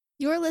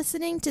You're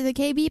listening to the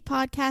KB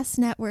Podcast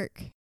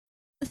Network.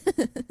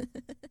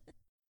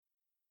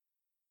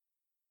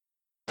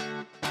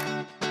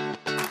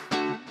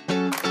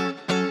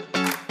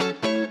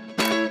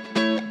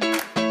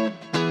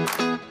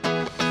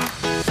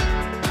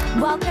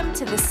 Welcome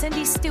to the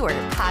Cindy Stewart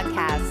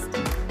Podcast,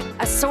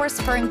 a source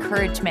for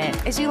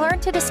encouragement as you learn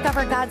to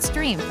discover God's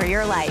dream for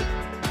your life.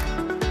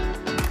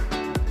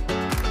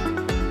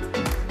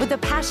 With a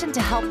passion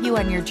to help you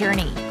on your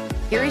journey,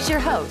 here is your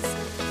host,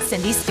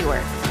 Cindy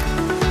Stewart.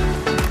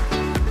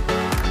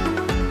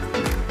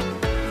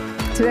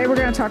 Today we're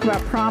going to talk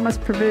about promise,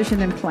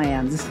 provision, and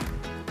plans.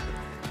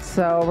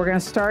 So we're going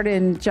to start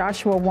in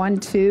Joshua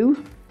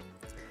 1:2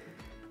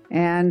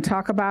 and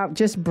talk about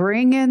just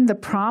bringing the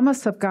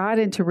promise of God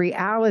into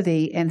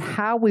reality and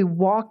how we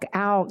walk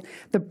out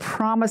the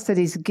promise that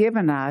He's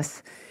given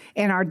us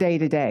in our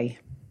day-to-day.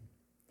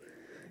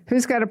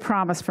 Who's got a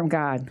promise from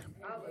God?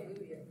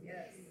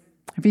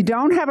 If you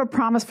don't have a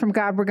promise from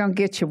God, we're going to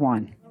get you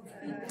one.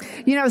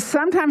 You know,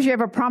 sometimes you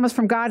have a promise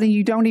from God and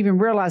you don't even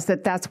realize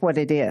that that's what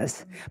it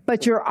is,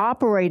 but you're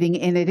operating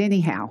in it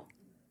anyhow.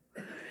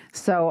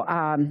 So,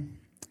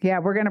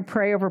 we're going to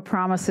pray over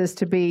promises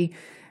to be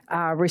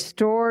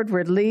restored,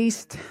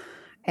 released,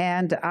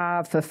 and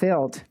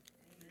fulfilled.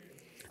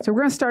 So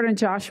we're going to start in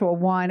Joshua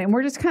 1, and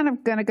we're just kind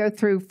of going to go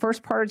through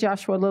first part of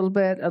Joshua a little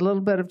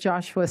bit of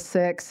Joshua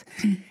 6,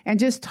 and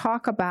just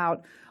talk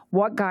about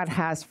what God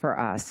has for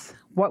us.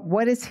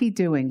 What is He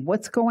doing?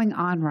 What's going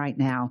on right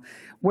now?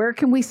 Where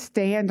can we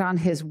stand on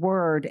His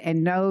word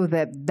and know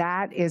that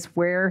that is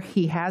where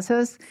He has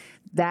us?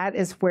 That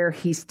is where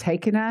He's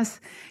taken us.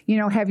 You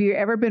know, have you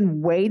ever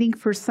been waiting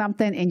for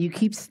something and you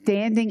keep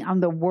standing on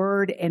the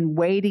word and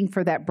waiting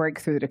for that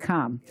breakthrough to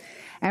come?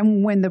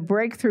 And when the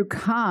breakthrough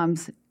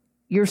comes,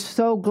 you're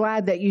so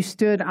glad that you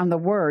stood on the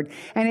word.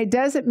 And it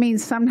doesn't mean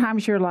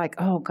sometimes you're like,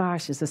 oh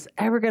gosh, is this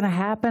ever going to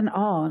happen?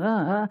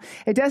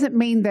 It doesn't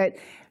mean that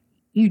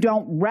you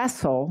don't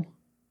wrestle,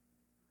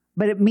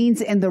 but it means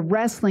in the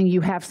wrestling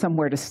you have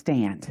somewhere to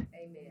stand.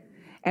 Amen.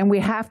 And we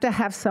have to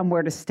have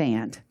somewhere to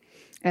stand.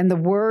 And the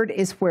word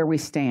is where we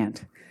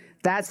stand.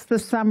 That's the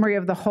summary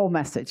of the whole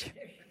message.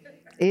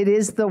 It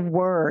is the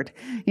word.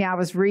 Yeah, I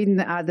was reading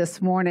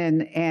this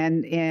morning,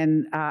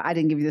 and I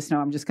didn't give you this note,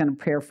 I'm just going to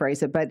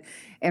paraphrase it, but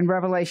in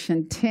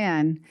Revelation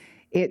 10,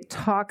 it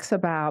talks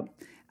about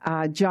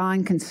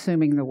John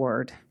consuming the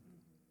word.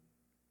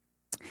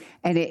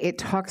 And it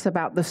talks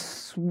about the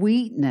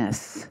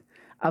sweetness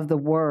of the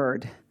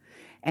word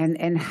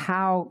and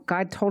how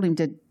God told him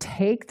to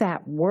take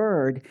that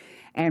word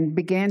and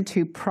began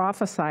to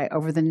prophesy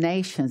over the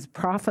nations,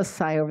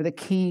 prophesy over the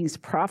kings,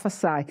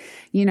 prophesy.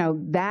 You know,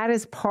 that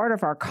is part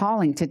of our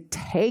calling, to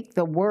take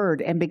the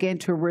word and begin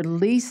to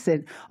release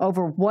it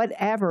over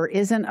whatever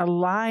isn't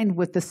aligned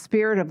with the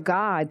Spirit of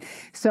God,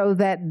 so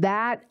that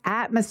that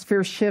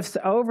atmosphere shifts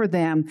over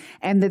them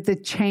and that the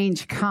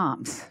change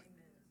comes.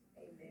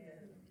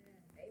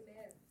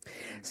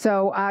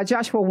 So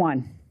Joshua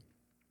 1.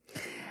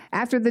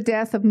 After the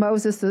death of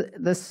Moses,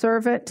 the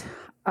servant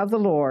of the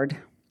Lord,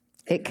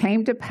 it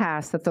came to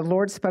pass that the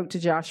Lord spoke to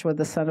Joshua,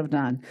 the son of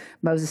Nun,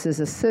 Moses'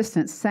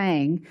 assistant,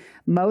 saying,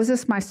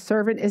 Moses, my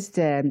servant, is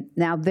dead.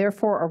 Now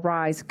therefore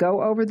arise,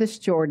 go over this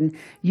Jordan,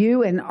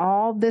 you and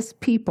all this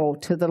people,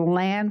 to the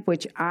land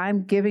which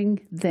I'm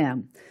giving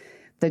them,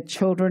 the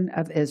children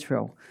of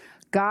Israel.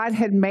 God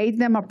had made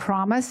them a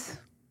promise.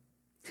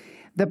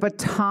 The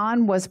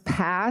baton was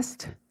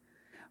passed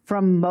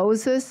from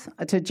Moses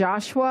to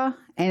Joshua,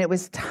 and it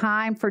was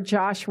time for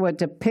Joshua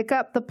to pick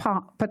up the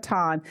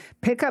baton,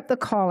 pick up the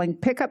calling,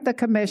 pick up the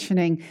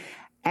commissioning,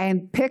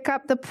 and pick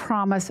up the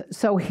promise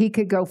so he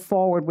could go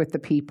forward with the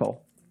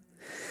people.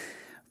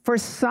 For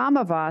some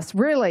of us,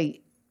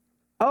 really,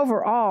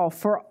 overall,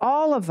 for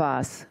all of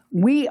us,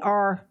 we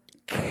are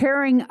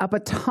carrying a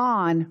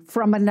baton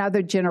from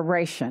another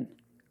generation.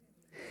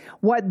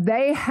 What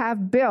they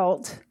have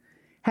built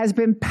has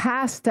been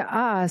passed to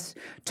us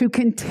to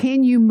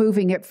continue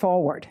moving it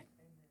forward.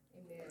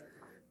 Amen.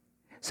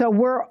 So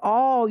we're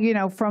all, you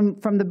know, from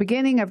the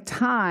beginning of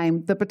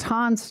time, the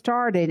baton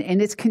started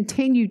and it's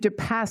continued to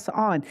pass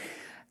on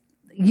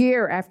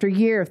year after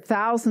year,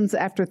 thousands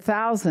after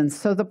thousands.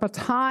 So the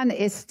baton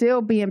is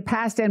still being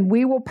passed, and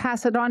we will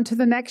pass it on to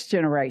the next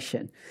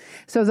generation.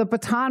 So the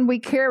baton we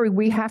carry,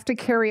 we have to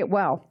carry it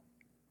well.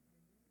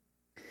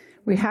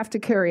 We have to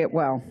carry it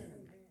well.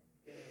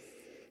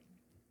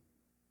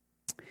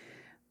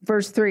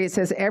 Verse 3, it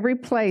says, every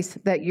place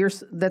that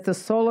the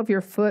sole of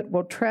your foot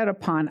will tread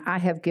upon, I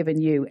have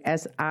given you,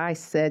 as I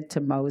said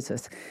to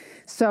Moses.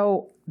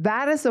 So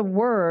that is a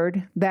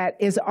word that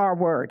is our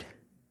word.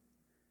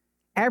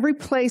 Every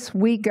place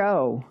we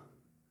go,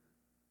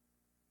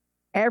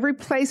 every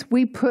place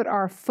we put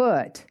our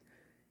foot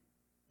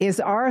is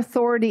our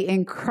authority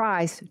in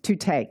Christ to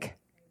take.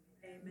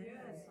 Amen.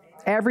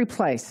 Every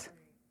place.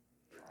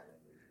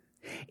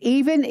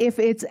 Even if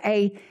it's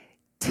a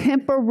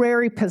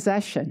temporary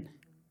possession.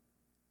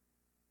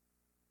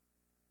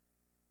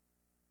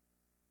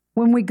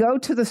 When we go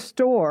to the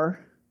store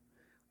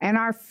and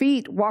our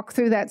feet walk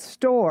through that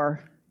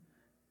store,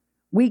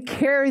 We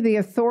carry the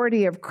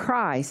authority of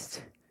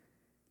Christ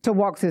to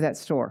walk through that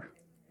store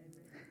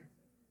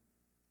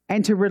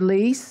and to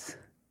release,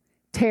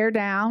 tear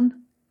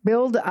down,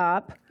 build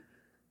up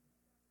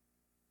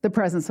the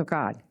presence of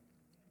God.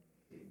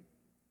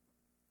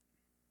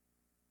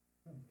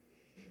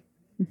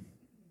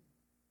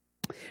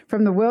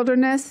 From the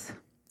wilderness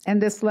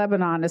and this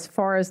Lebanon, as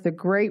far as the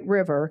great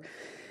river,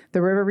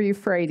 the river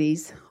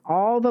Euphrates,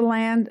 all the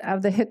land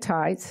of the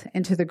Hittites,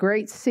 and to the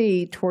great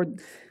sea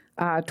toward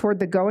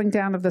the going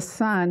down of the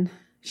sun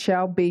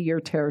shall be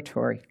your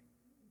territory.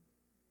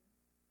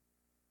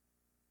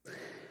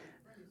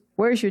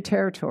 Where's your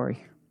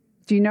territory?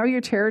 Do you know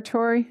your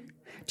territory?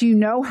 Do you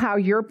know how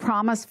your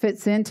promise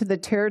fits into the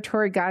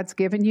territory God's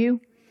given you?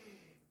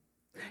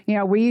 You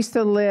know, we've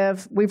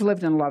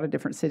lived in a lot of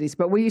different cities,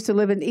 but we used to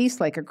live in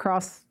Eastlake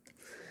across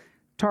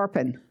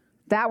Tarpon.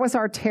 That was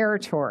our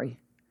territory.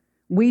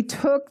 We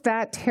took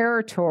that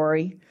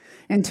territory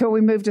until we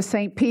moved to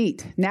St.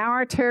 Pete. Now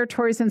our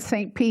territory's in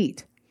St.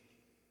 Pete.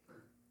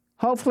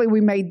 Hopefully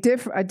we made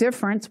a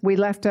difference. We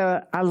left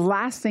a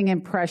lasting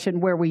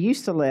impression where we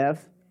used to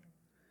live,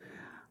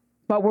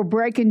 but we're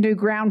breaking new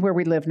ground where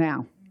we live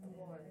now.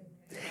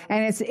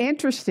 And it's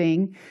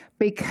interesting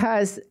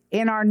because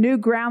in our new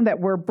ground that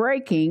we're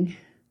breaking,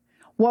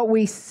 what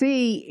we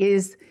see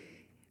is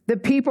the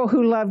people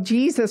who love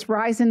Jesus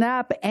rising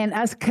up and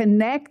us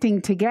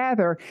connecting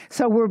together.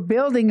 So we're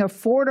building a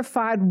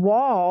fortified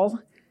wall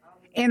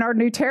in our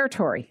new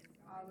territory.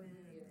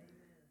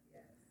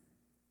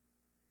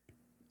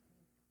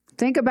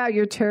 Think about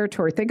your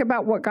territory. Think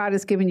about what God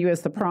has given you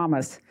as the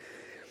promise.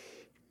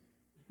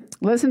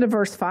 Listen to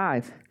verse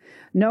 5.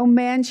 No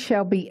man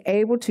shall be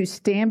able to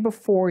stand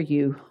before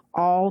you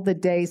all the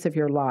days of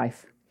your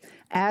life.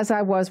 As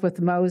I was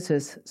with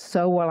Moses,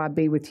 so will I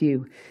be with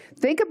you.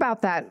 Think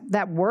about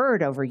that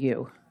word over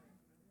you.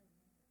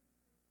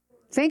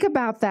 Think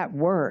about that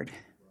word.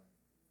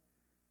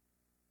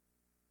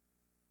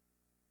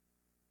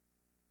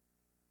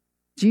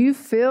 Do you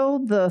feel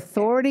the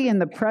authority and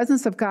the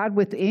presence of God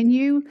within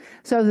you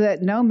so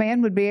that no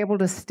man would be able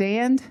to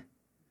stand?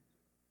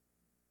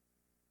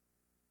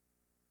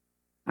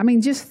 I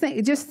mean, just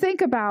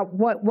think about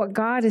what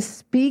God is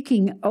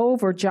speaking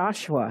over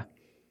Joshua.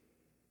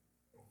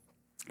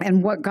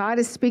 And what God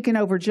is speaking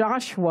over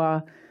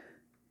Joshua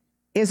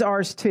is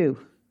ours too.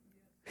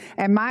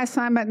 And my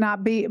assignment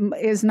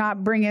is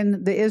not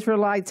bringing the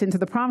Israelites into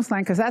the promised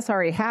land, because that's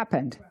already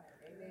happened.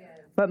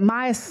 But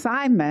my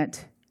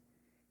assignment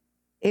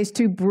is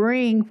to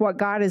bring what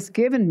God has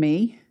given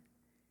me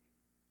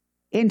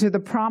into the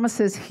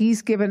promises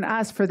He's given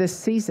us for this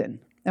season.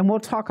 And we'll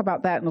talk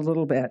about that in a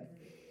little bit.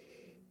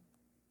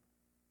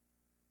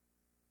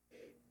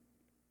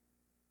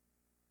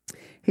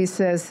 He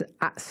says,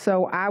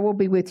 so I will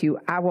be with you.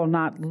 I will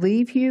not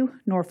leave you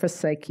nor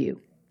forsake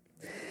you.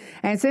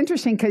 And it's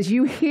interesting because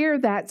you hear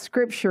that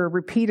scripture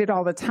repeated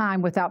all the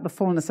time without the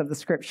fullness of the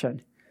scripture.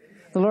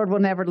 The Lord will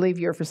never leave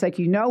you or forsake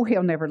you. No,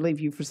 He'll never leave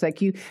you or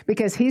forsake you,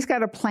 because He's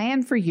got a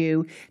plan for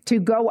you to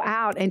go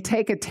out and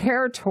take a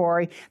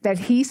territory that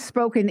He's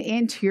spoken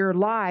into your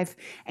life,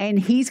 and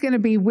He's going to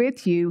be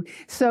with you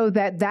so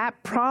that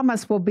that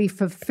promise will be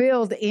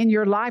fulfilled in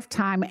your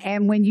lifetime.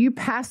 And when you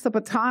pass the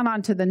baton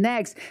on to the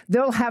next,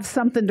 they'll have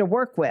something to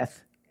work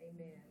with.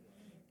 Amen.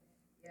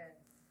 Yes.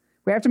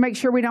 We have to make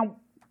sure we don't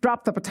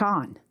drop the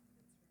baton,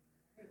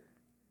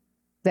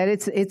 that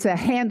it's a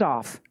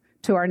handoff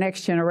to our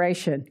next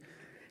generation.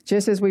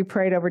 Just as we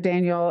prayed over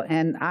Daniel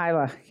and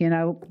Isla,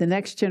 the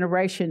next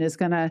generation is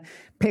going to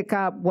pick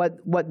up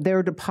what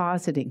they're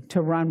depositing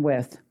to run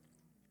with.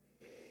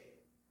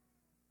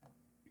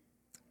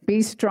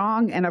 Be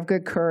strong and of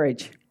good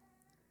courage.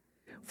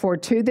 For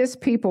to this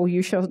people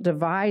you shall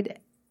divide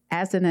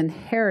as an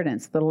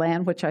inheritance the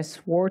land which I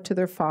swore to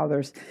their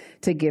fathers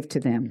to give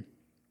to them.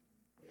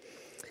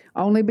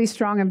 Only be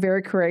strong and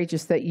very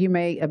courageous, that you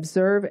may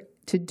observe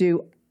to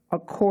do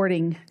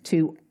according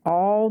to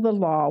all the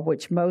law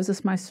which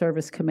Moses my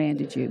servant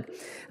commanded you.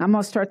 I'm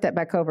going to start that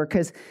back over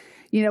because,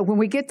 when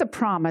we get the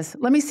promise,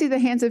 let me see the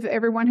hands of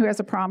everyone who has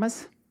a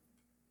promise.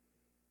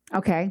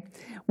 Okay.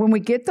 When we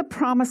get the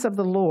promise of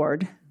the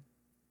Lord,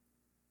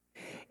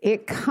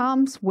 it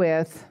comes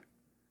with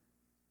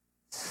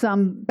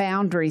some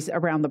boundaries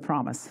around the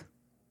promise.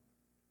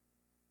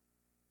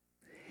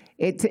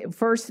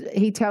 First,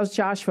 He tells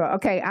Joshua,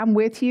 okay, I'm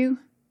with you.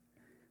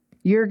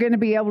 You're going to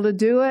be able to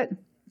do it.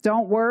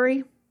 Don't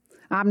worry.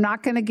 I'm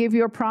not going to give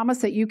you a promise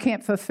that you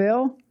can't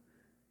fulfill.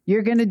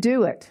 You're going to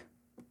do it.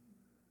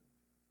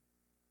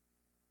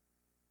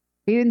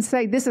 He didn't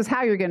say, this is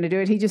how you're going to do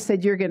it. He just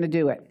said, you're going to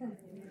do it.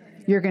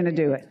 You're going to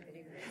do it.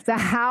 The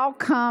how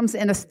comes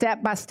in a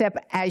step-by-step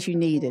as you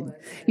needed.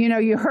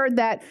 You heard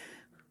that,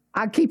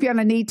 I'll keep you on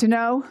a need to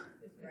know.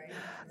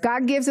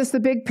 God gives us the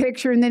big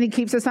picture, and then He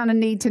keeps us on a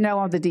need to know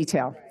on the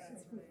detail.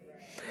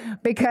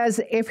 Because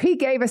if He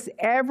gave us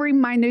every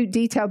minute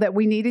detail that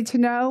we needed to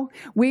know,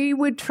 we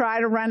would try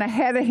to run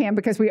ahead of Him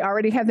because we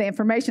already have the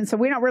information. So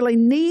we don't really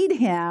need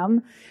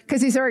Him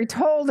because He's already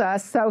told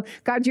us. So,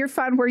 God, you're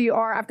fine where you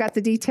are. I've got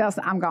the details.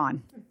 I'm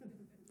gone.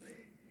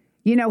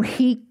 You know,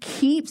 he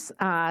keeps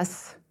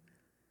us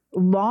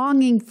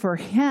longing for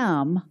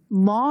him,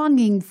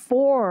 longing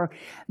for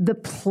the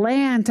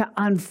plan to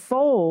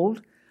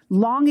unfold,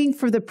 longing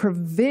for the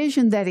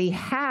provision that he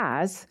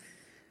has,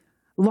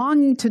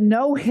 longing to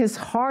know his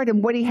heart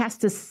and what he has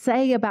to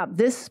say about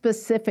this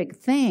specific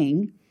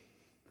thing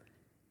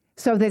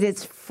so that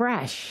it's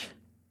fresh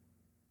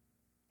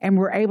and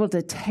we're able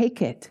to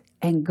take it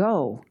and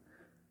go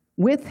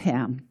with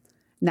him,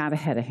 not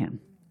ahead of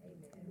him.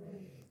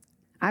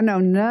 I know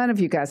none of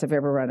you guys have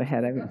ever run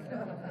ahead of him.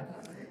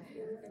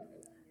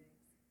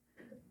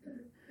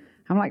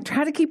 I'm like,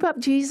 try to keep up,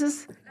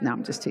 Jesus. No,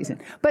 I'm just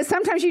teasing. But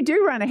sometimes you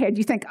do run ahead.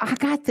 You think, I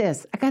got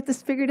this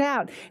figured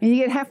out. And you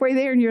get halfway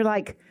there and you're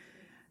like,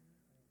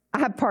 I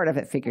have part of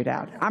it figured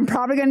out. I'm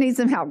probably going to need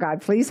some help. God,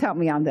 please help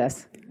me on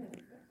this.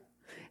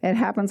 It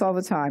happens all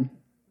the time.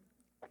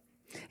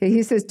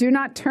 He says, do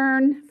not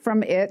turn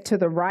from it to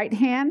the right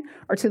hand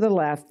or to the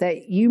left,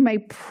 that you may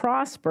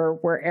prosper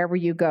wherever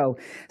you go.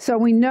 So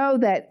we know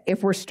that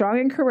if we're strong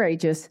and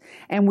courageous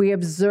and we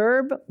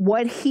observe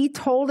what he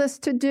told us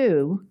to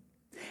do,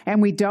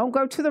 and we don't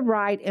go to the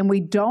right and we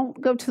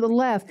don't go to the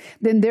left,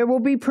 then there will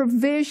be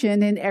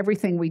provision in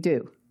everything we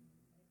do.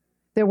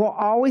 There will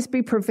always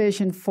be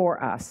provision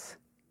for us.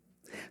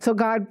 So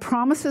God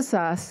promises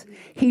us,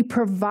 he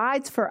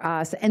provides for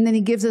us, and then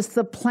he gives us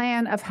the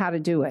plan of how to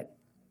do it.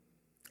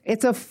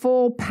 It's a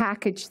full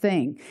package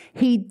thing.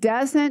 He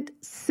doesn't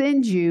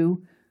send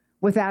you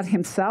without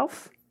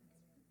himself,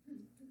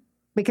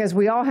 because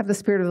we all have the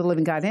Spirit of the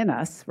living God in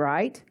us,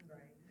 right?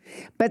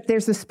 But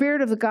there's the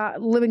Spirit of the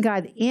living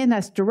God in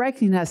us,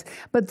 directing us.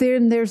 But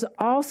then there's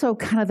also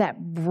kind of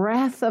that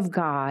breath of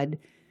God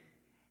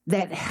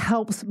that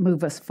helps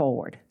move us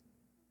forward.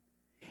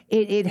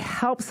 It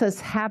helps us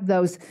have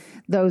those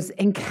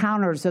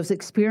encounters, those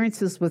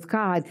experiences with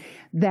God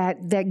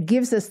that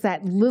gives us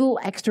that little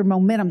extra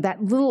momentum,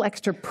 that little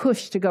extra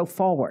push to go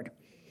forward,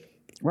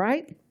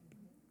 right?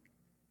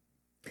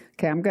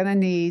 Okay, I'm gonna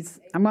need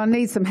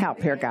some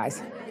help here,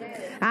 guys.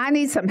 I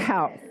need some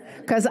help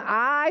because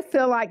I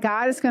feel like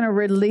God is going to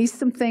release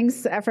some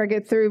things after I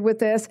get through with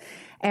this.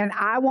 And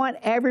I want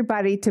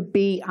everybody to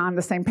be on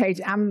the same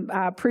page. I'm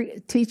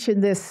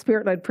teaching this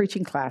Spirit-led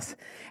preaching class,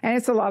 and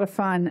it's a lot of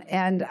fun.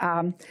 And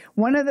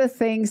one of the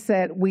things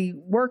that we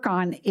work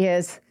on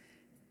is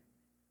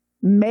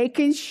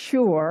making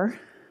sure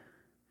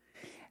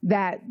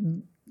that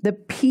the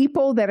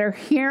people that are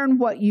hearing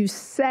what you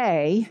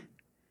say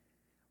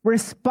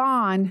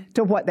respond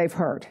to what they've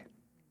heard.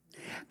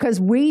 Because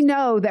we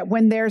know that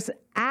when there's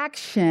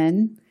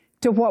action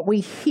to what we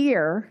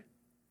hear,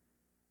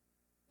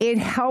 it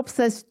helps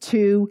us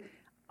to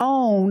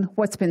own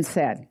what's been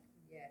said.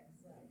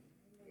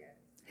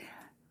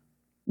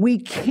 We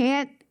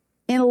can't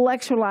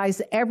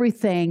intellectualize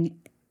everything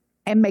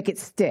and make it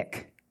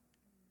stick.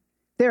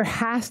 There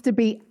has to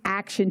be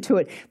action to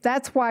it.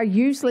 That's why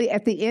usually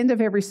at the end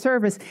of every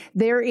service,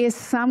 there is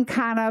some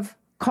kind of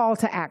call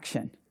to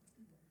action.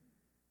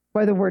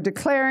 Whether we're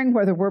declaring,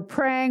 whether we're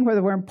praying,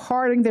 whether we're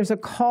imparting, there's a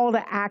call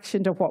to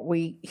action to what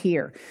we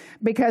hear.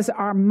 Because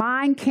our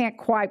mind can't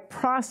quite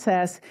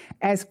process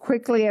as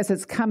quickly as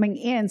it's coming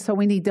in, so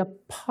we need to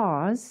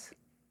pause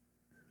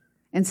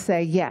and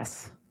say,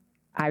 yes,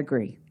 I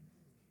agree.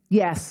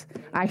 Yes,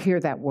 I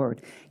hear that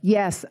word.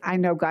 Yes, I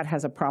know God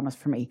has a promise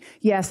for me.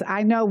 Yes,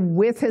 I know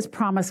with his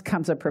promise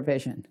comes a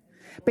provision.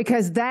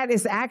 Because that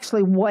is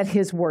actually what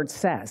his word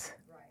says.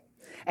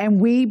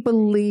 And we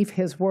believe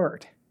his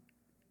word.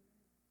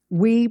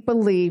 We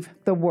believe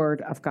the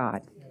word of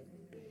God.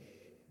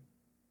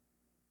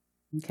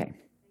 Okay.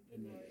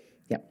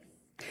 Yep.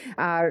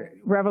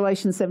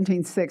 Revelation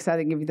 17:6, I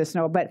didn't give you this,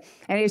 Noah,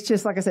 and it's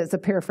just, like I said, it's a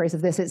paraphrase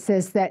of this. It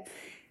says that,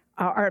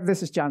 or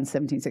this is John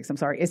 17:6, I'm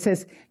sorry. It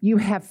says, you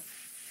have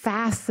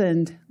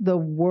fastened the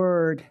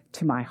word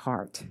to my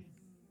heart.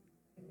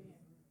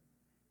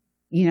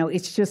 You know,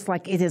 it's just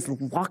like it is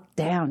locked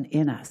down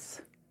in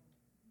us.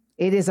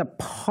 It is a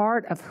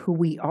part of who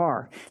we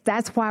are.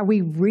 That's why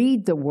we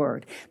read the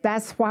word.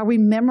 That's why we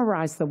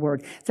memorize the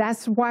word.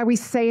 That's why we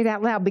say it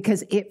out loud,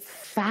 because it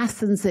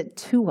fastens it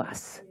to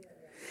us.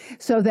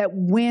 So that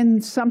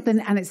when something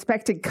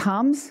unexpected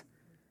comes,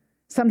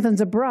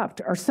 something's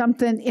abrupt or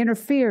something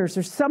interferes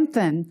or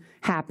something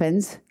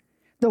happens,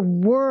 the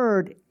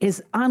word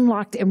is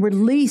unlocked and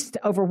released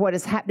over what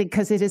is happening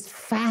because it is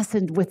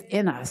fastened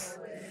within us.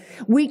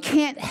 We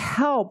can't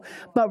help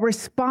but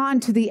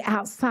respond to the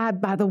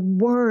outside by the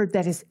word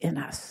that is in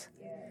us.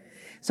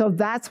 So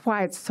that's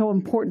why it's so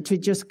important to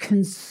just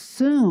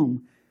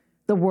consume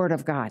the word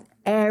of God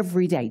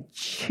every day.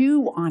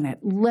 Chew on it.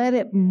 Let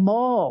it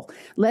mull.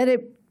 Let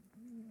it,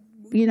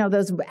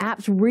 those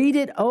apps, read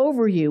it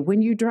over you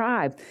when you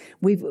drive.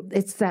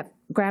 It's that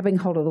grabbing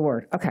hold of the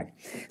word. Okay.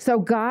 So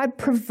God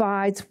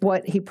provides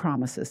what he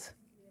promises.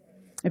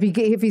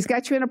 If he's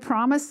got you in a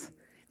promise,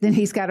 then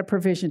he's got a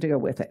provision to go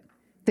with it.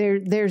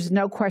 There's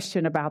no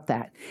question about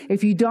that.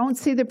 If you don't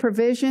see the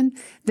provision,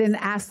 then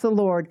ask the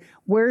Lord,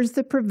 where's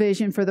the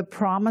provision for the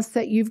promise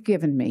that you've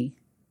given me?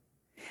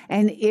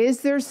 And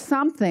is there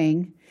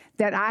something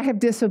that I have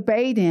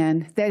disobeyed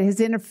in that has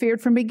interfered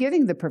from me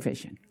getting the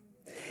provision?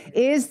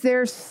 Is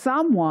there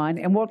someone,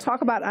 and we'll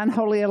talk about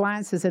unholy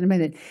alliances in a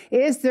minute,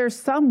 is there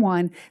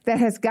someone that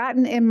has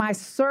gotten in my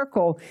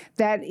circle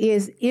that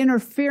is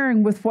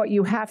interfering with what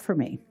you have for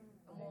me?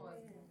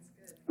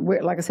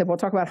 Like I said, we'll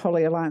talk about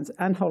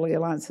unholy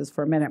alliances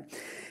for a minute.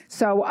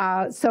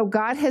 So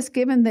God has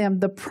given them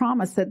the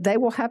promise that they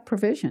will have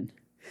provision.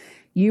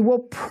 You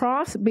will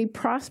be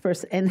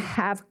prosperous and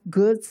have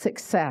good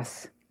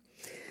success.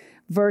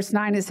 Verse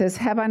 9, it says,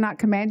 have I not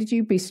commanded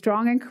you? Be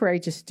strong and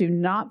courageous. Do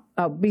not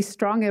be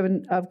strong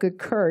and of good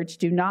courage.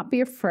 Do not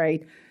be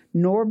afraid,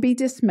 nor be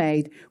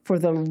dismayed, for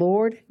the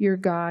Lord your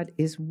God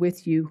is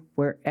with you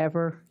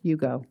wherever you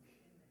go.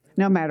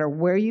 No matter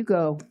where you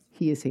go,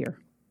 he is here.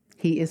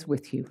 He is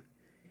with you.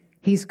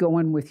 He's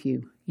going with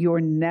you. You're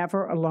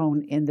never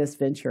alone in this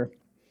venture.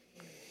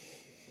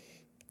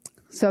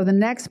 So the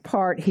next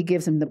part, he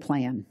gives him the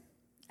plan.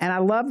 And I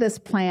love this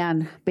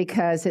plan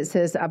because it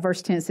says,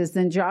 verse 10 says,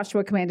 then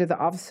Joshua commanded the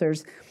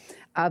officers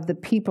of the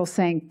people,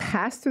 saying,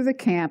 pass through the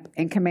camp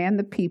and command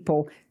the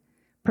people,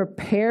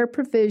 prepare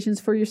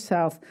provisions for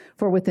yourself,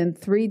 for within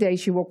 3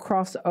 days you will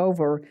cross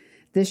over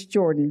this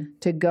Jordan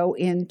to go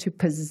in to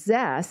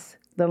possess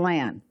the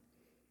land,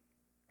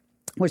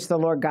 which the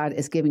Lord God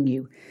is giving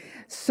you.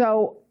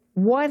 So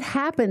what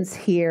happens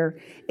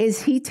here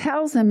is he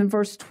tells them in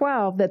verse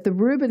 12 that the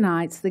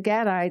Reubenites, the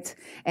Gadites,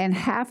 and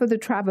half of the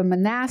tribe of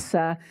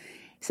Manasseh,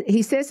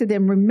 he says to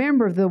them,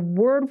 remember the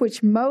word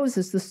which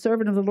Moses, the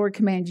servant of the Lord,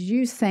 commanded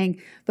you,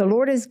 saying, the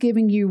Lord is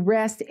giving you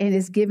rest and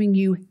is giving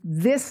you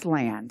this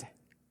land.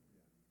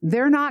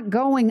 They're not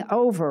going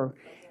over.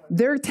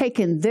 They're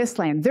taking this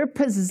land. They're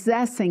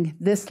possessing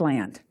this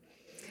land.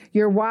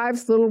 Your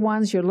wives, little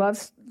ones, your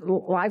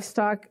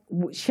livestock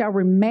shall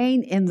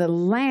remain in the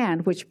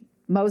land which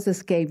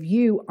Moses gave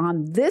you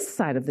on this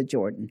side of the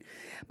Jordan.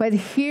 But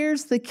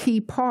here's the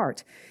key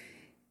part.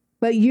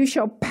 But you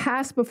shall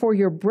pass before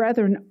your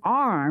brethren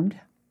armed,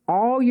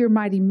 all your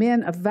mighty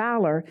men of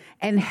valor,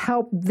 and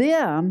help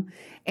them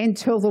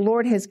until the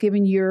Lord has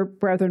given your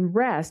brethren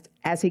rest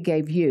as he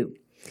gave you.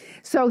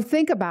 So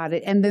think about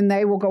it, and then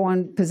they will go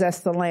and possess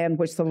the land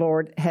which the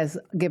Lord has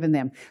given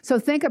them. So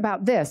think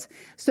about this.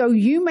 So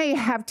you may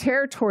have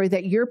territory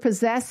that you're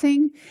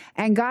possessing,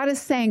 and God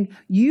is saying,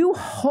 you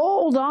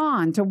hold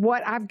on to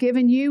what I've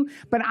given you,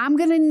 but I'm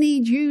going to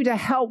need you to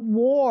help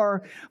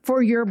war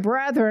for your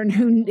brethren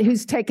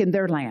who's taken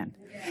their land.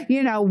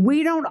 You know,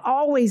 we don't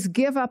always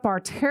give up our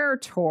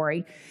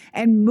territory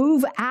and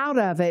move out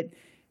of it.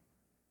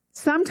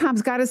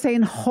 Sometimes God is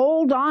saying,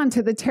 hold on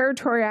to the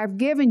territory I've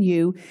given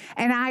you,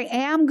 and I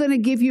am going to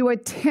give you a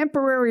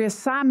temporary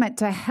assignment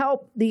to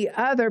help the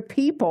other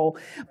people,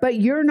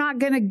 but you're not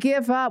going to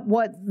give up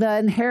what the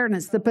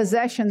inheritance, the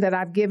possession that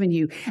I've given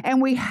you.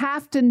 And we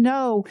have to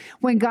know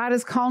when God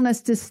is calling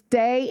us to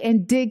stay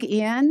and dig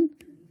in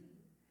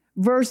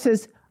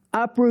versus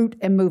uproot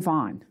and move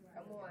on.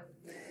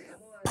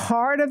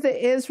 Part of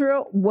the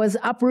Israel was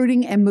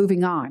uprooting and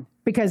moving on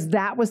because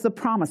that was the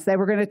promise. They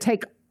were going to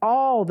take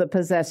all the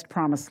possessed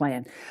promised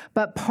land.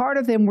 But part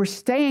of them were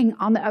staying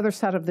on the other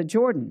side of the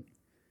Jordan.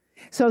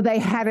 So they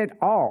had it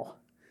all.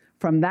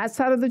 From that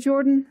side of the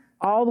Jordan,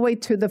 all the way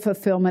to the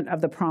fulfillment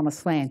of the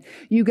promised land.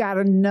 You got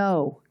to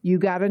know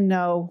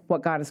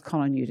what God is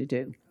calling you to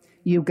do.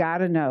 You got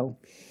to know.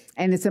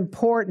 And it's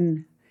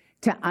important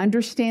to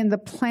understand the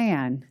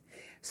plan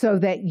so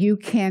that you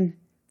can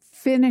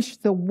finish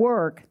the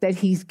work that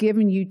he's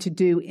given you to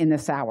do in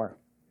this hour.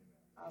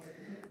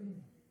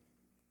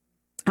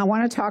 I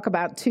want to talk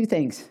about two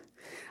things.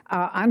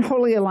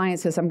 Unholy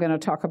alliances I'm going to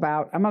talk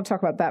about. I'm going to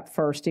talk about that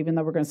first, even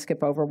though we're going to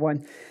skip over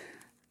one.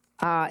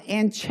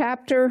 In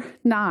chapter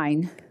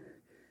 9,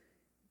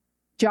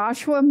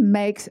 Joshua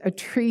makes a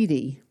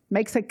treaty,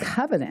 makes a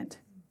covenant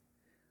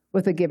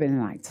with the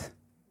Gibeonites,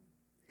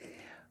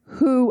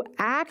 who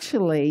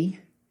actually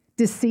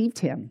deceived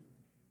him.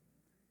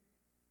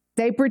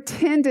 They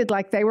pretended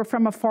like they were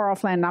from a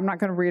far-off land. I'm not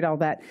going to read all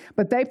that,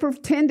 but they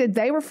pretended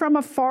they were from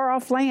a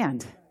far-off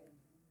land.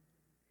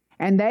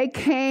 And they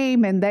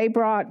came and they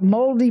brought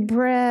moldy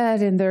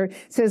bread, and it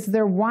says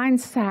their wine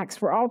sacks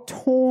were all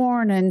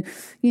torn, and,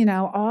 you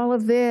know, all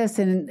of this.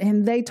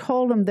 And they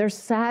told them their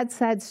sad,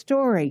 sad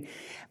story.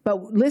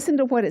 But listen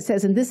to what it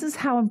says. And this is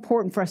how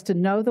important for us to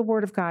know the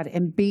Word of God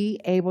and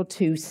be able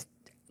to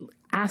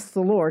ask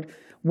the Lord,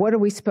 what are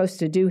we supposed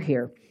to do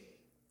here?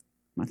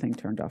 My thing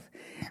turned off.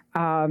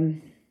 I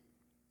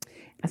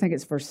think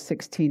it's verse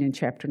 16 in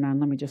chapter 9.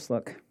 Let me just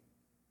look.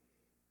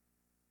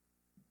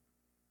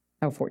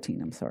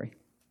 14, I'm sorry.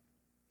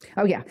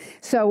 Oh, yeah.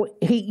 So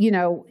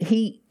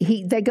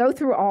they go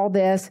through all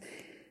this.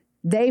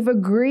 They've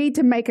agreed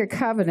to make a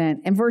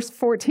covenant. In verse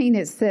 14,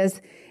 it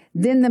says,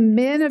 then the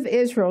men of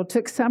Israel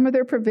took some of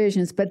their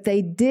provisions, but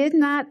they did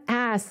not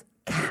ask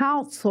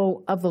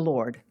counsel of the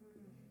Lord.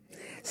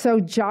 So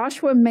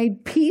Joshua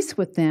made peace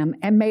with them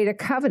and made a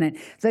covenant.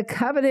 The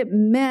covenant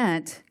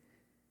meant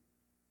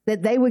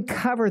that they would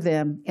cover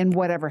them in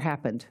whatever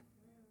happened.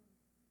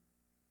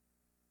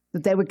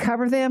 That they would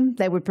cover them,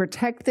 they would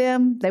protect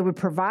them, they would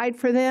provide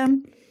for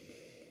them.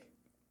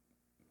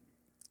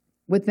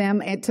 with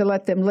them and to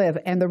let them live.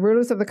 And the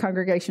rulers of the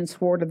congregation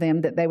swore to them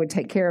that they would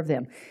take care of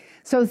them.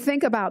 So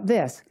think about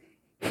this.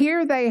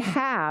 Here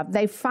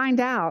they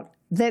find out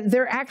that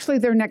they're actually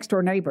their next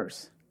door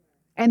neighbors.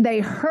 And they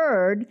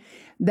heard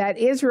that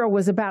Israel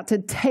was about to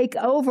take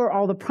over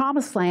all the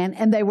promised land,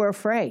 and they were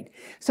afraid.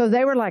 So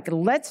they were like,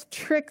 let's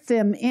trick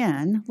them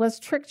in. Let's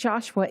trick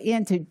Joshua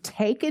into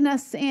taking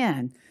us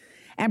in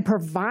and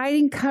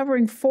providing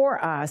covering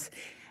for us,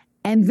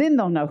 and then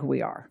they'll know who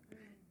we are.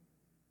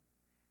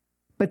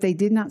 But they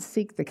did not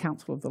seek the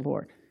counsel of the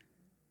Lord.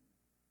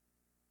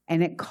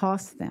 And it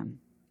cost them.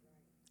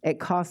 It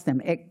cost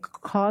them. It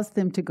caused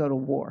them to go to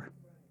war.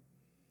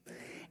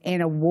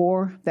 In a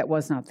war that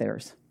was not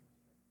theirs.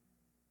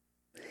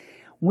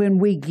 When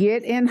we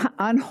get in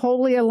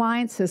unholy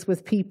alliances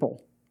with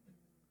people,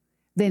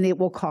 then it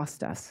will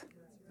cost us.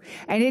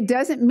 And it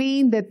doesn't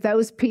mean that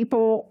those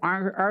people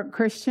aren't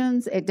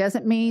Christians. It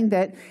doesn't mean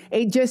that,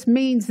 it just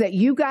means that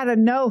you got to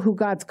know who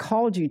God's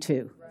called you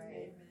to.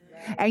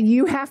 And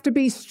you have to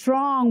be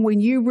strong when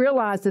you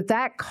realize that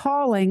that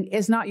calling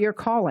is not your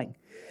calling.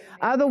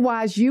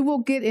 Otherwise, you will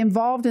get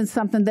involved in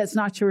something that's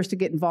not yours to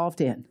get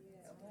involved in.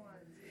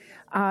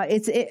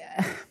 They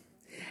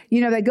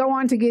go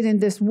on to get in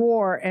this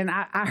war, and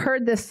I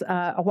heard this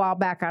a while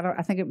back.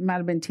 I think it might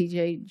have been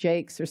T.J.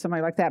 Jakes or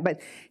somebody like that.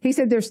 But he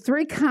said there's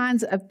 3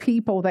 kinds of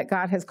people that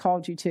God has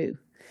called you to.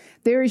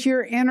 There's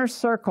your inner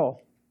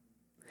circle,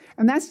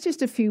 and that's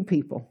just a few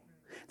people.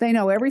 They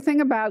know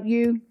everything about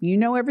you. You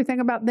know everything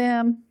about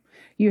them.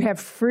 You have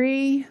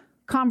free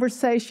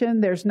conversation.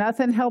 There's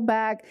nothing held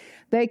back.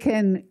 They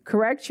can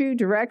correct you,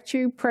 direct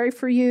you, pray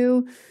for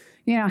you,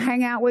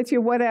 hang out with you,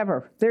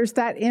 whatever. There's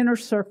that inner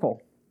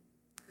circle.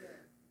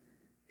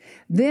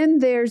 Then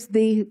there's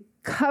the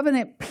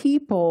covenant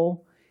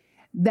people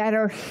that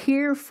are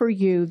here for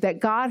you, that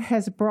God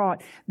has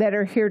brought, that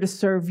are here to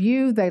serve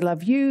you. They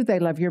love you. They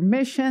love your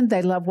mission.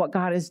 They love what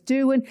God is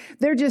doing.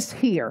 They're just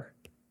here.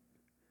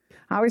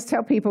 I always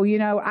tell people,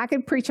 I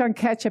could preach on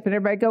ketchup and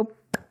everybody go,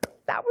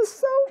 that was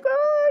so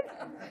good.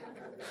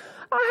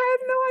 I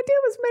had no idea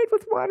it was made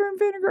with water and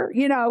vinegar,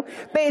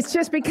 But it's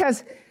just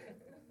because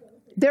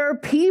there are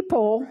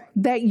people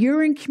that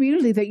you're in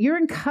community, that you're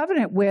in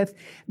covenant with,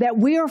 that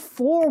we are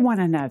for one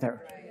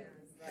another.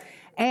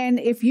 And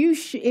if you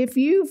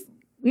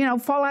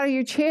fall out of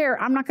your chair,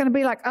 I'm not going to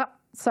be like, oh,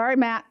 sorry,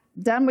 Matt,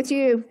 done with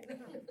you.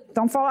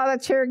 Don't fall out of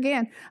that chair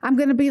again. I'm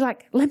going to be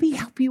like, let me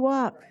help you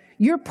up.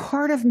 You're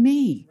part of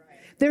me.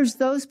 There's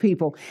those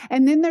people.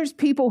 And then there's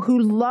people who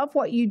love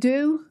what you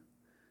do,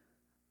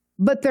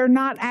 but they're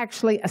not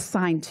actually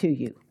assigned to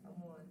you.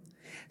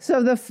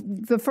 So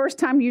the first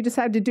time you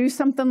decide to do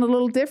something a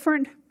little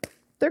different,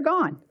 they're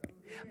gone.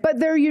 But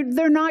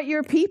they're not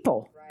your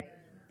people.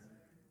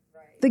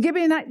 The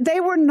Gibeonites, they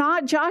were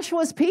not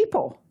Joshua's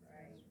people.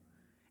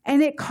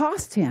 And it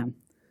cost him.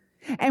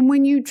 And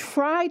when you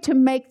try to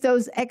make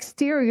those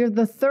exterior,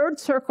 the third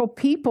circle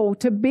people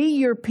to be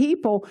your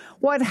people,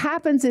 what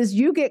happens is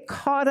you get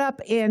caught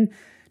up in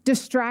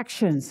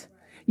distractions.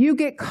 You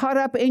get caught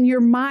up in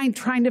your mind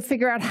trying to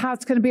figure out how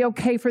it's going to be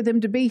okay for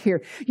them to be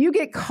here. You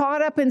get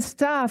caught up in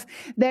stuff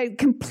that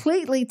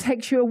completely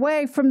takes you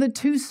away from the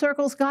 2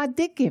 circles God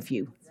did give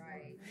you.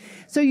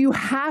 So you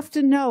have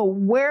to know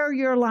where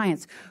your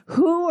alliance,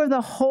 who are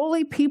the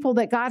holy people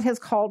that God has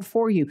called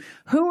for you?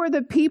 Who are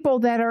the people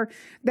that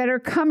are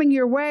coming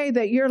your way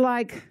that you're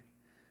like,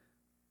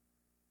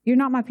 you're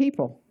not my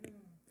people.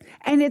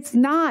 And it's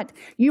not.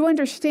 You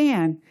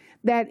understand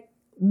that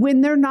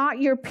when they're not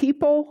your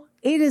people,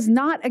 it is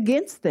not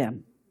against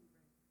them.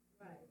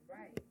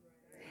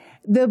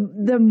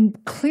 The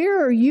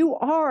clearer you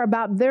are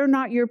about they're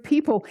not your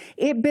people,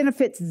 it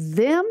benefits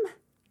them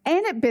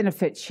and it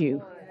benefits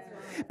you.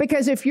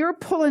 Because if you're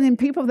pulling in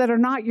people that are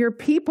not your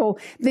people,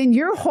 then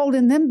you're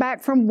holding them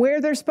back from where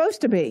they're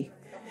supposed to be.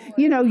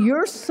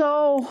 You're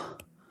so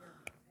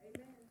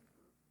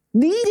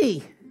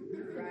needy.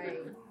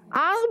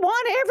 I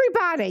want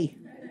everybody.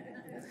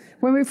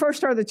 When we first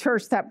started the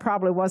church, that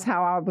probably was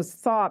how I was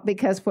thought,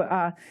 because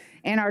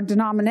in our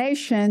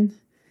denomination,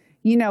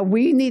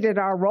 we needed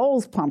our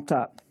rolls pumped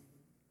up.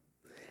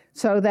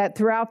 So that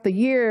throughout the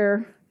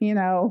year, when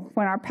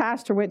our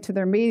pastor went to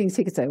their meetings,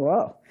 he could say,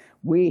 whoa,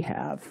 we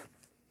have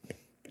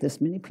this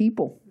many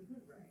people.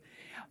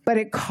 But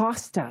it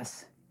cost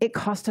us. It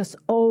cost us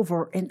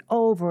over and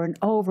over and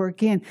over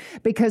again.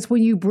 Because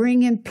when you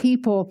bring in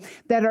people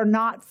that are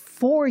not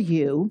for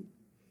you,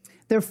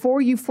 they're for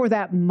you for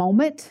that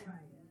moment.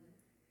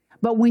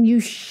 But when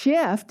you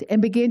shift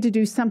and begin to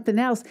do something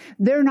else,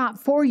 they're not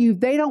for you.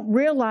 They don't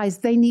realize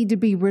they need to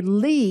be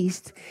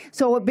released.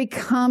 So it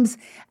becomes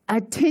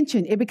a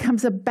tension. It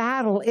becomes a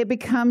battle. It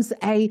becomes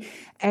a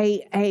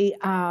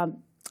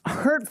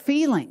hurt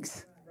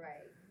feelings.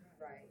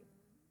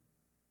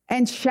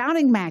 And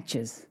shouting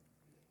matches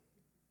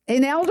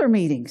in elder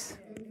meetings.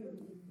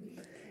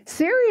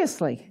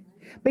 Seriously.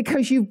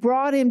 Because you've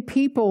brought in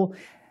people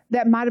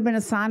that might have been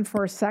assigned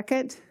for a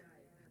second,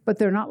 but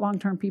they're not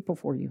long-term people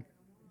for you.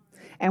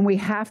 And we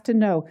have to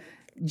know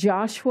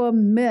Joshua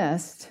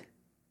missed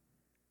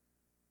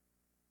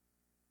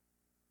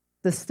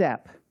the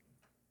step.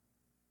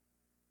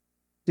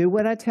 Do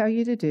what I tell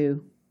you to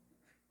do.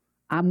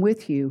 I'm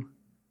with you.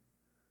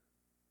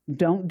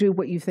 Don't do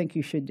what you think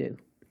you should do.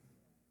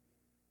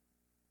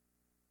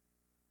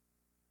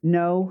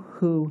 Know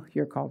who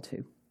you're called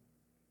to,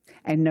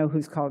 and know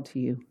who's called to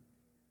you.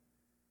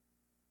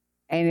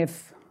 And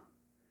if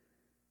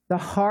the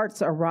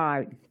hearts are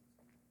right,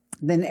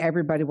 then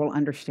everybody will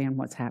understand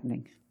what's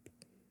happening.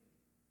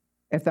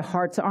 If the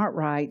hearts aren't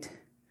right,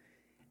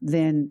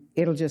 then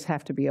it'll just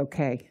have to be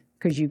okay,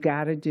 because you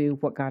got to do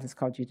what God has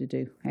called you to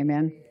do.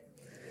 Amen.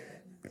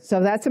 So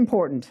that's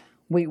important.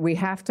 We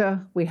have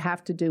to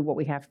do what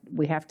we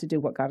have to do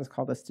what God has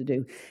called us to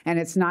do, and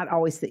it's not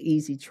always the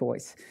easy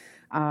choice.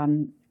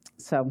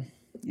 So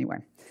anyway,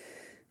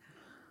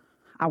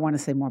 I want to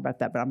say more about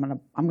that, but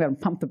I'm gonna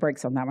pump the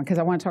brakes on that one, because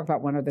I want to talk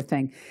about one other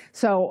thing.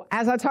 So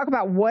as I talk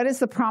about what is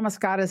the promise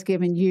God has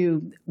given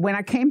you, when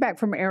I came back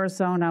from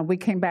Arizona, we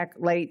came back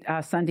late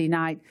Sunday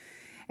night,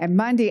 and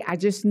Monday I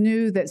just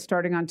knew that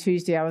starting on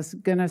Tuesday I was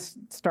gonna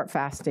start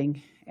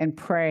fasting and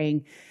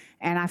praying,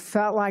 and I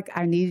felt like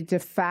I needed to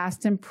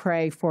fast and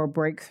pray for a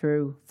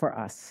breakthrough for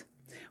us,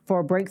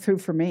 for a breakthrough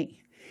for me.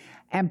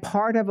 And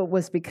part of it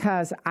was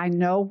because I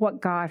know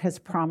what God has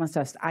promised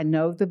us. I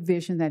know the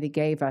vision that he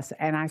gave us,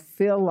 and I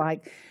feel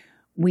like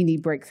we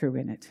need breakthrough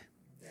in it.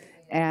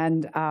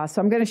 And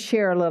so I'm going to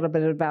share a little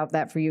bit about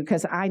that for you,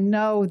 because I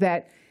know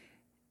that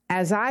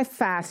as I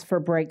fast for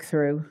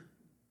breakthrough,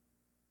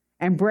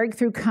 and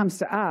breakthrough comes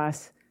to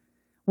us,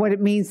 what it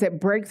means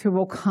that breakthrough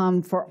will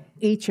come for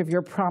each of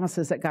your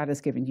promises that God has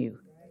given you.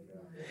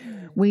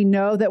 We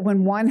know that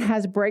when one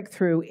has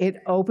breakthrough, it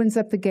opens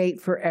up the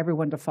gate for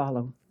everyone to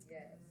follow.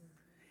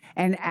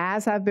 And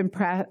as I've been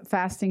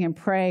fasting and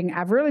praying,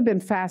 I've really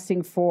been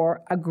fasting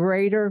for a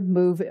greater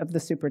move of the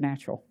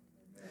supernatural.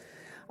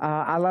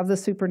 I love the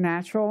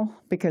supernatural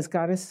because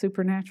God is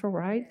supernatural,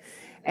 right?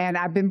 And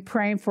I've been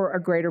praying for a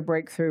greater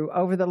breakthrough.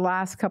 Over the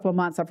last couple of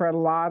months, I've read a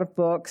lot of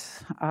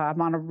books.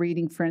 I'm on a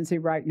reading frenzy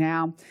right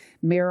now.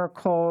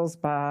 Miracles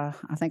by,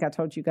 I think I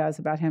told you guys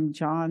about him,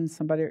 Jean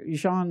somebody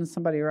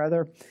or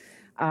other.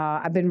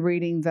 I've been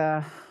reading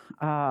the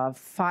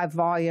 5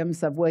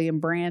 volumes of William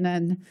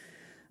Branham.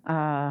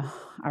 I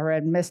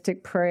read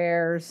Mystic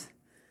Prayers.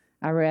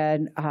 I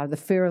read The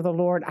Fear of the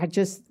Lord.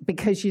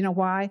 Because you know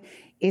why?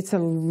 It's a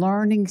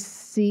learning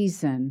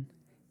season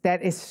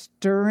that is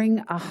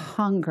stirring a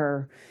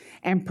hunger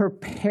and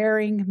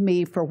preparing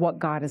me for what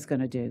God is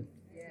going to do.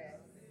 Yes.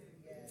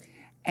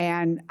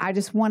 And I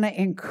just want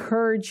to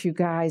encourage you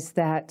guys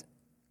that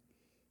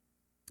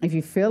if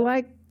you feel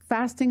like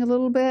fasting a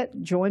little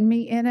bit, join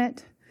me in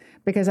it,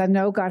 because I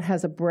know God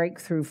has a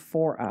breakthrough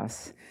for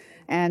us.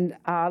 And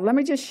let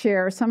me just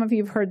share. Some of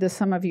you have heard this,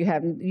 some of you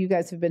haven't. You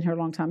guys have been here a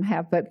long time,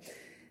 but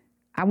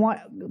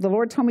the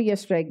Lord told me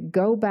yesterday,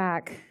 go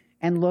back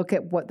and look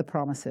at what the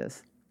promise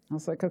is. I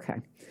was like, okay.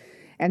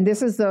 And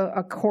this is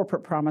a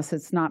corporate promise.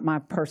 It's not my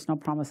personal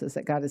promises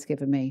that God has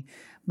given me.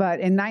 But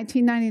in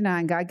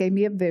 1999, God gave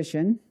me a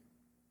vision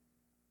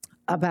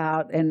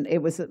about, and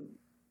it was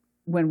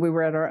when we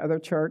were at our other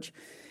church,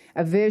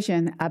 a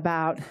vision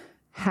about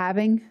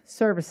having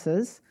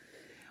services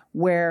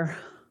where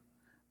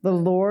the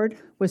Lord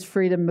was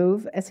free to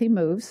move as he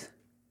moves.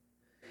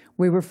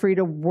 We were free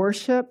to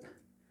worship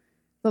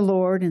the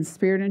Lord in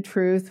spirit and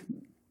truth.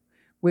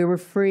 We were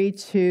free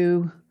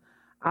to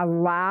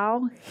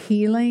allow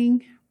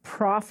healing,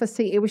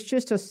 prophecy. It was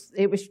just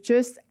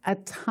a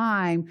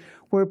time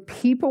where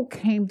people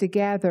came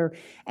together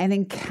and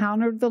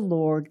encountered the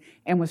Lord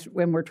and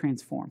were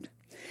transformed.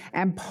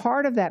 And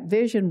part of that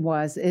vision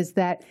is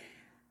that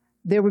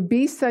there would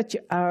be such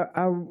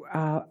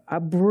a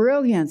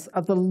brilliance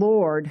of the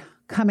Lord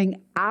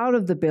coming out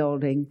of the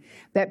building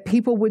that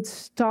people would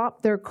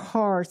stop their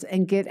cars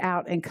and get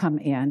out and come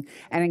in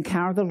and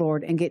encounter the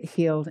Lord and get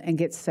healed and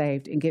get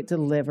saved and get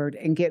delivered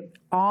and get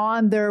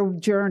on their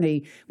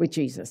journey with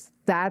Jesus.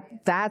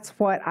 That's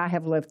what I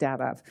have lived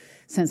out of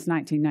since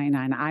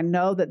 1999. I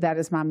know that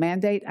is my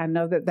mandate. I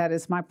know that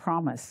is my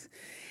promise.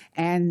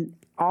 And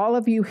all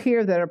of you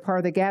here that are part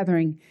of the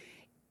gathering,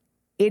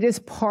 it is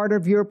part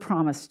of your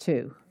promise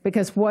too.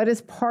 Because what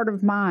is part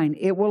of mine,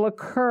 it will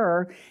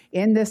occur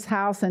in this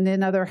house and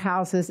in other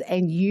houses,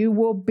 and you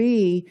will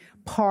be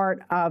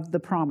part of the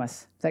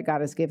promise that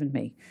God has given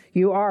me.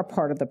 You are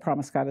part of the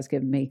promise God has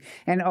given me.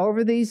 And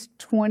over these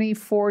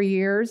 24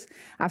 years,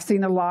 I've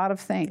seen a lot of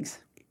things.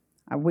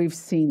 We've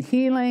seen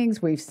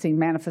healings, we've seen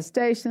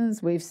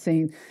manifestations, we've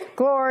seen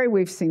glory,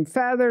 we've seen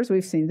feathers,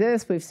 we've seen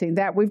this, we've seen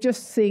that. We've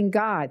just seen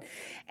God.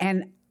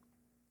 And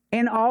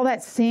in all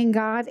that seeing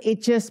God,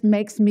 it just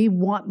makes me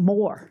want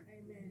more.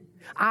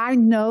 I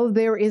know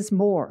there is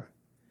more.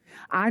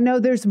 I know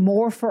there's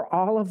more for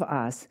all of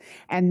us.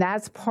 And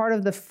that's part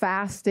of the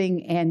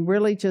fasting and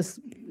really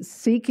just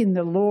seeking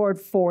the Lord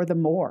for the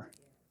more.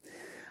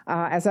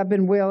 As I've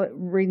been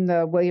reading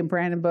the William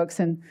Branham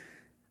books and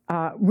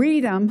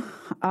read them,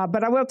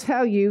 but I will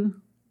tell you,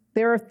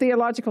 there are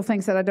theological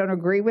things that I don't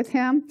agree with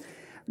him,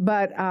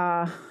 but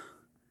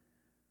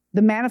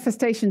the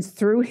manifestations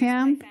through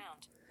him,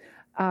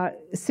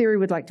 Siri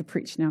would like to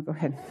preach now. Go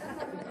ahead.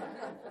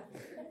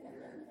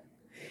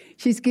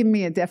 She's giving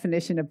me a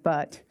definition of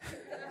but.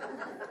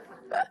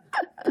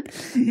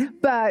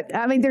 But,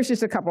 I mean, there's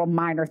just a couple of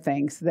minor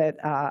things that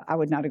I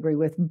would not agree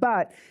with.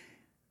 But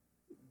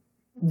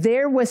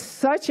there was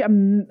such a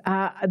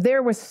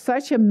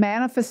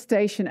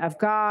manifestation of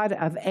God,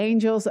 of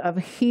angels, of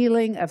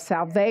healing, of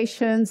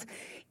salvations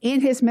in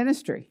his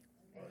ministry.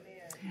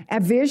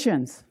 And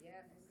visions,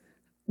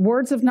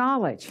 words of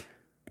knowledge.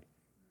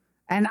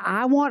 And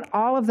I want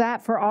all of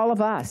that for all of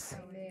us.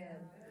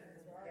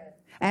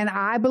 And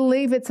I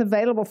believe it's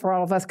available for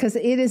all of us because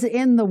it is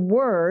in the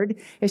Word.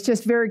 It's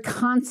just very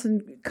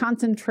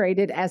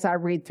concentrated as I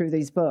read through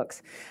these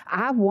books.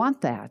 I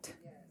want that.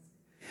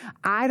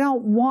 I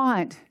don't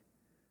want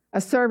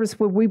a service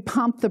where we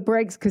pump the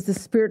brakes because the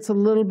Spirit's a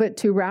little bit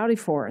too rowdy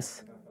for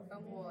us.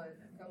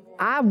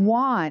 I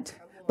want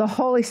the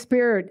Holy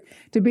Spirit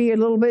to be a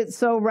little bit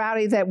so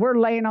rowdy that we're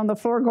laying on the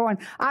floor going,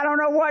 I don't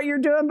know what you're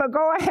doing, but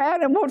go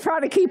ahead and we'll try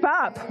to keep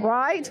up,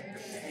 right?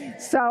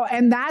 So,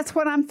 and that's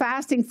what I'm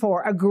fasting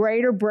for, a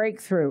greater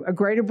breakthrough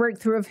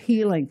of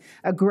healing,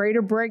 a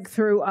greater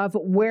breakthrough of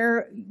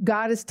where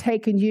God has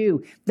taken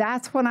you.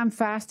 That's what I'm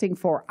fasting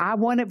for. I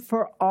want it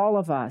for all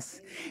of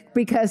us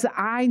because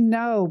I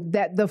know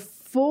that the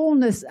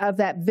fullness of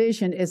that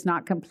vision is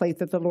not complete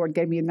that the Lord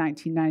gave me in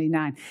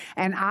 1999.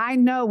 And I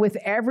know with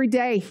every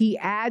day he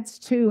adds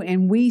to,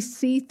 and we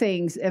see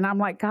things, and I'm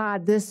like,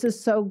 God, this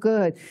is so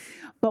good.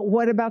 But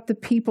what about the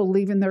people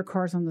leaving their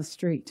cars on the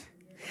street?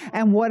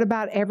 And what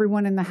about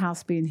everyone in the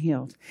house being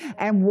healed?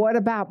 And what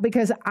about,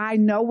 because I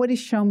know what he's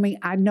shown me,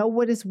 I know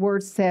what his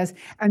word says,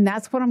 and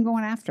that's what I'm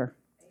going after.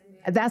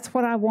 That's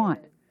what I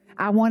want.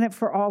 I want it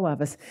for all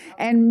of us.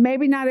 And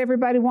maybe not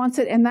everybody wants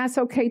it, and that's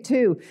okay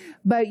too.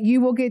 But you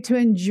will get to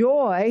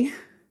enjoy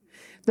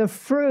the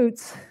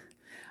fruits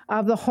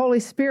of the Holy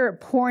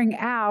Spirit pouring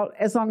out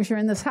as long as you're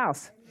in this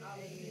house.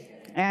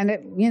 And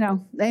it,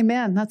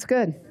 amen. That's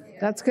good.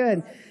 That's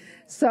good.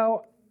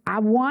 So I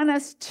want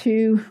us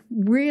to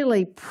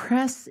really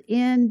press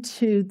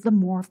into the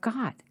more of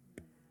God.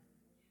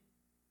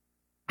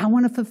 I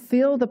want to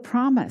fulfill the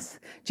promise.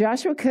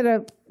 Joshua could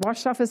have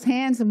washed off his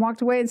hands and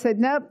walked away and said,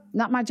 nope,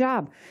 not my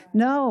job.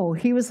 No,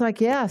 he was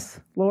like, yes,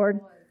 Lord.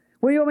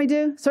 What do you want me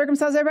to do?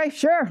 Circumcise everybody?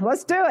 Sure,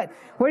 let's do it.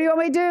 What do you want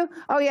me to do?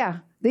 Oh, yeah,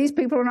 these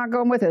people are not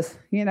going with us.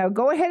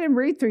 Go ahead and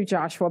read through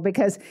Joshua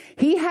because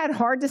he had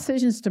hard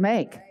decisions to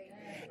make.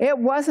 It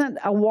wasn't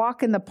a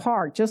walk in the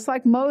park. Just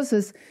like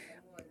Moses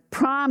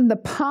primed the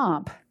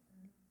pump,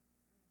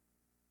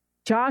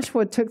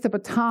 Joshua took the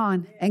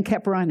baton and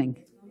kept running.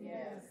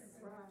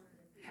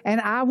 And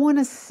I want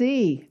to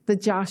see the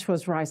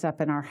Joshuas rise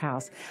up in our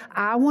house.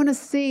 I want to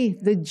see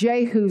the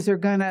Jehus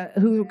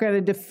who are going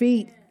to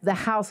defeat the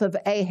house of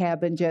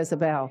Ahab and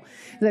Jezebel,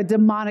 the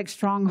demonic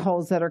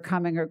strongholds that are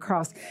coming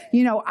across.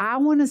 I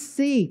want to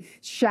see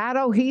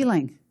shadow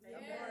healing.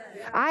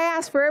 I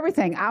ask for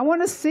everything. I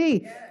want to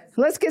see.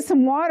 Let's get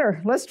some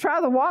water. Let's try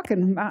the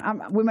walking.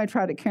 We may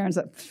try it at Karen's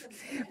up.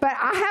 But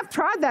I have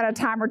tried that a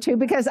time or two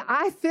because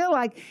I feel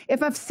like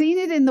if I've seen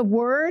it in the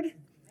Word,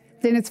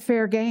 then it's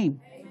fair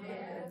game.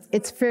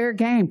 It's fair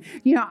game.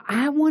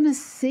 I want to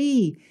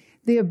see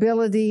the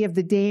ability of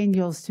the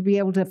Daniels to be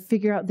able to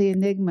figure out the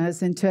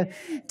enigmas and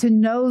to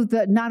know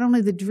that not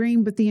only the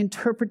dream, but the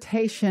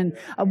interpretation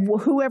of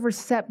whoever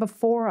set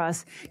before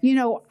us.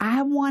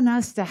 I want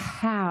us to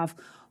have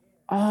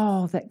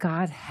all that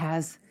God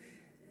has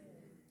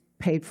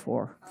paid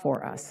for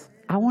us.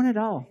 I want it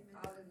all.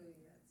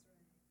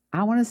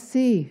 I want to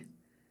see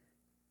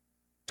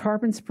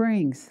Tarpon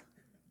Springs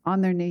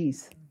on their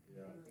knees.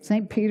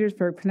 St.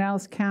 Petersburg,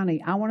 Pinellas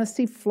County. I want to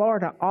see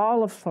Florida,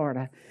 all of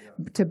Florida,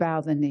 to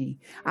bow the knee.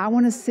 I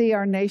want to see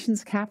our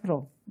nation's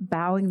capital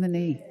bowing the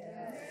knee.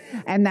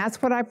 And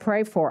that's what I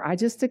pray for. I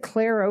just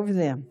declare over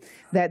them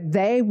that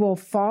they will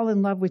fall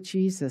in love with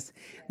Jesus,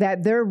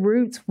 that their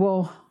roots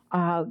will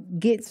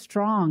get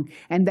strong,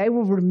 and they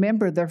will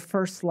remember their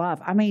first love.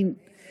 I mean,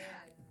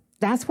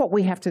 that's what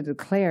we have to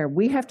declare.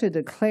 We have to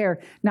declare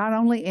not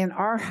only in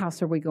our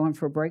house are we going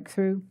for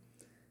breakthrough,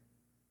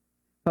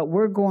 but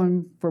we're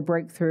going for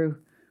breakthrough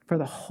for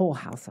the whole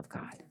house of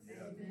God.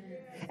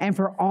 And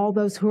for all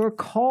those who are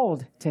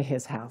called to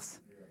his house.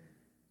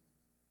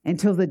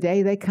 Until the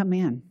day they come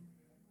in.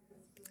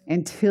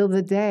 Until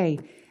the day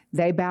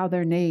they bow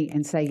their knee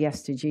and say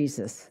yes to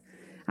Jesus.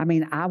 I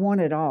mean, I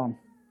want it all.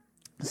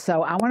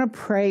 So I want to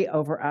pray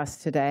over us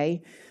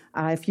today.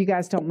 If you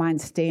guys don't mind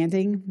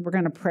standing, we're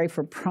going to pray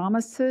for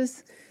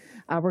promises.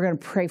 We're going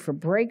to pray for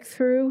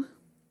breakthrough.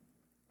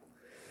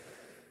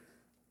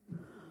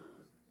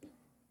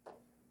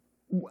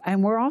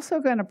 And we're also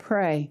going to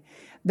pray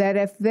that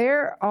if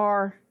there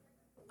are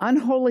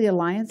unholy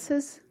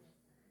alliances,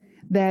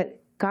 that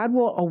God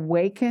will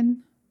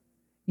awaken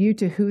you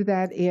to who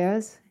that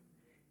is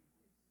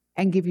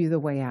and give you the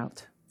way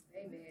out.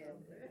 Amen.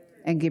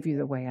 And give you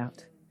the way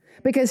out.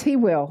 Because he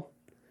will.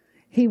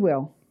 He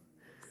will.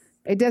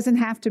 It doesn't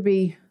have to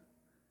be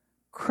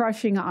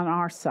crushing on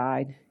our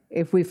side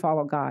if we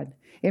follow God.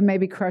 It may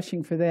be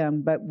crushing for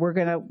them, but we're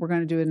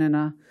gonna do it in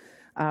a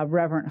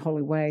reverent,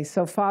 holy way.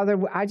 So, Father,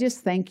 I just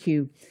thank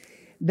you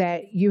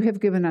that you have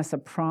given us a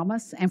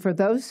promise. And for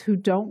those who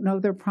don't know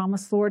their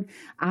promise, Lord,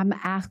 I'm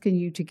asking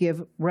you to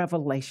give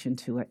revelation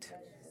to it.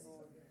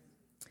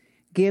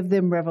 Give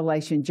them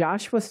revelation.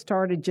 Joshua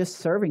started just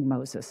serving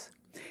Moses.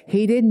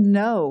 He didn't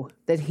know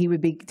that he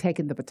would be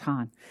taking the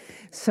baton.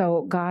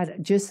 So God,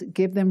 just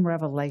give them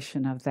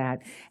revelation of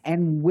that.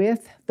 And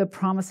with the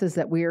promises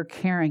that we are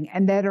carrying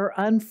and that are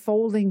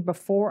unfolding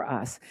before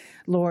us,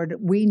 Lord,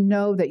 we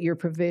know that your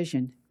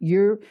provision,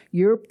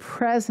 your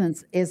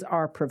presence is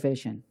our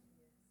provision.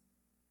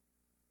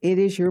 It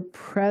is your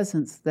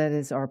presence that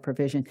is our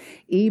provision.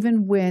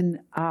 Even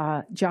when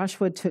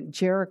Joshua took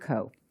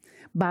Jericho,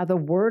 by the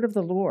word of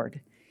the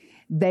Lord,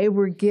 they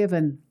were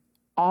given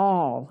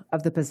all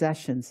of the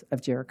possessions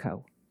of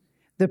Jericho,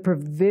 the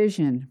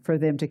provision for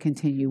them to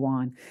continue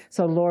on.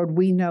 So, Lord,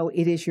 we know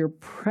it is your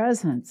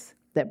presence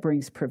that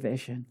brings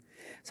provision.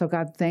 So,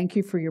 God, thank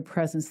you for your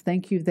presence.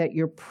 Thank you that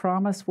your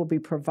promise will be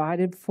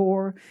provided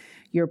for.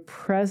 Your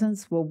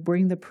presence will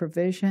bring the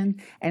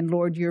provision. And,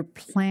 Lord, your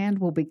plan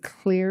will be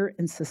clear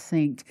and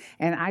succinct.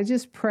 And I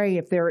just pray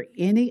if there are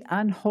any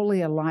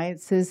unholy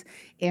alliances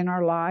in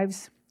our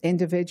lives,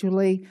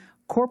 individually,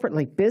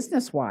 corporately,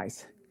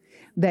 business-wise,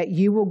 that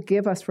you will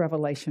give us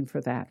revelation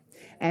for that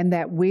and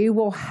that we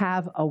will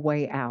have a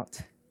way out.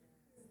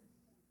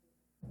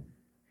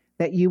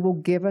 That you will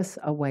give us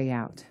a way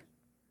out.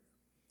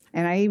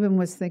 And I even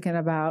was thinking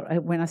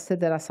about when I said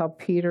that I saw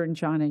Peter and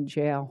John in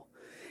jail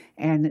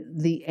and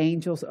the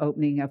angels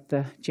opening up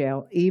the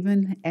jail,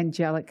 even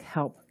angelic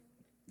help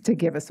to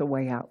give us a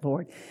way out,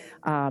 Lord.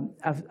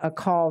 A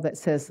call that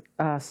says,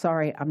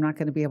 sorry, I'm not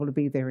going to be able to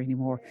be there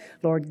anymore.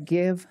 Lord,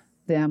 give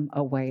them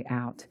a way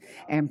out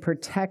and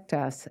protect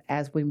us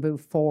as we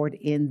move forward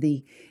in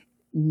the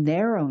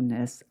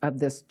narrowness of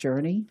this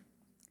journey,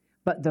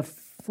 but the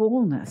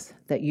fullness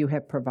that you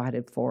have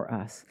provided for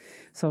us.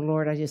 So,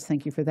 Lord, I just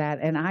thank you for that.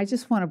 And I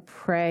just want to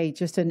pray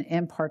just an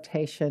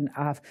impartation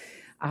of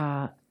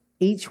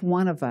each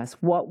one of us,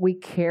 what we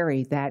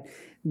carry, that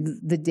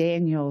the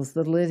Daniels,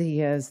 the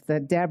Lydias, the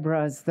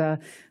Deborahs, the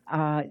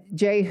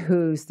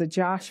Jehus, the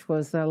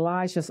Joshuas, the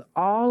Elijahs,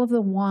 all of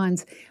the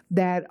ones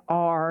that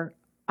are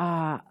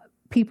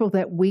people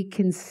that we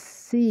can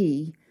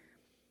see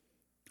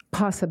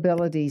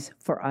possibilities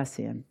for us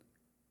in.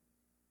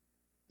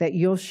 That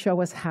you'll show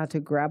us how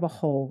to grab a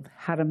hold,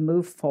 how to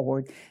move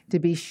forward, to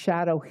be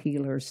shadow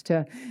healers,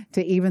 to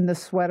even the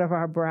sweat of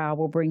our brow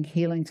will bring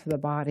healing to the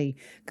body.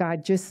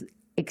 God, just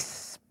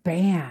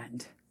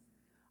expand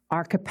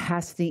our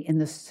capacity in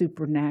the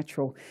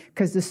supernatural,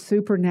 because the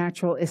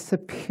supernatural is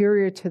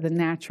superior to the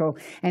natural.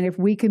 And if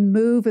we can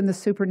move in the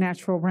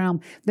supernatural realm,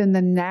 then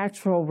the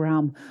natural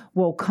realm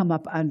will come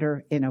up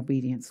under in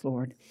obedience,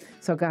 Lord.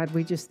 So God,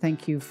 we just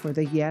thank you for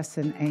the yes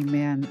and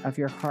amen of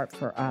your heart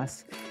for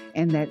us,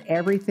 and that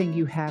everything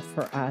you have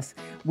for us,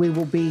 we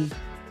will be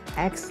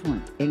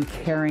excellent in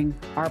carrying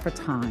our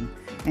baton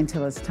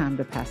until it's time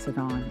to pass it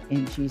on.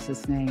 In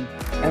Jesus' name,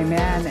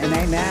 amen and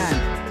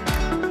amen.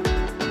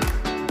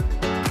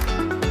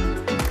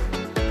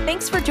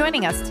 Thanks for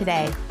joining us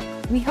today.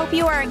 We hope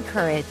you are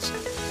encouraged.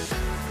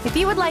 If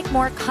you would like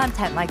more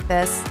content like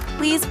this,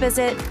 please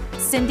visit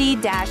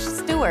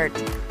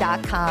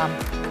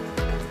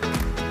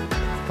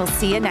cindy-stewart.com. We'll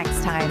see you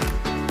next time.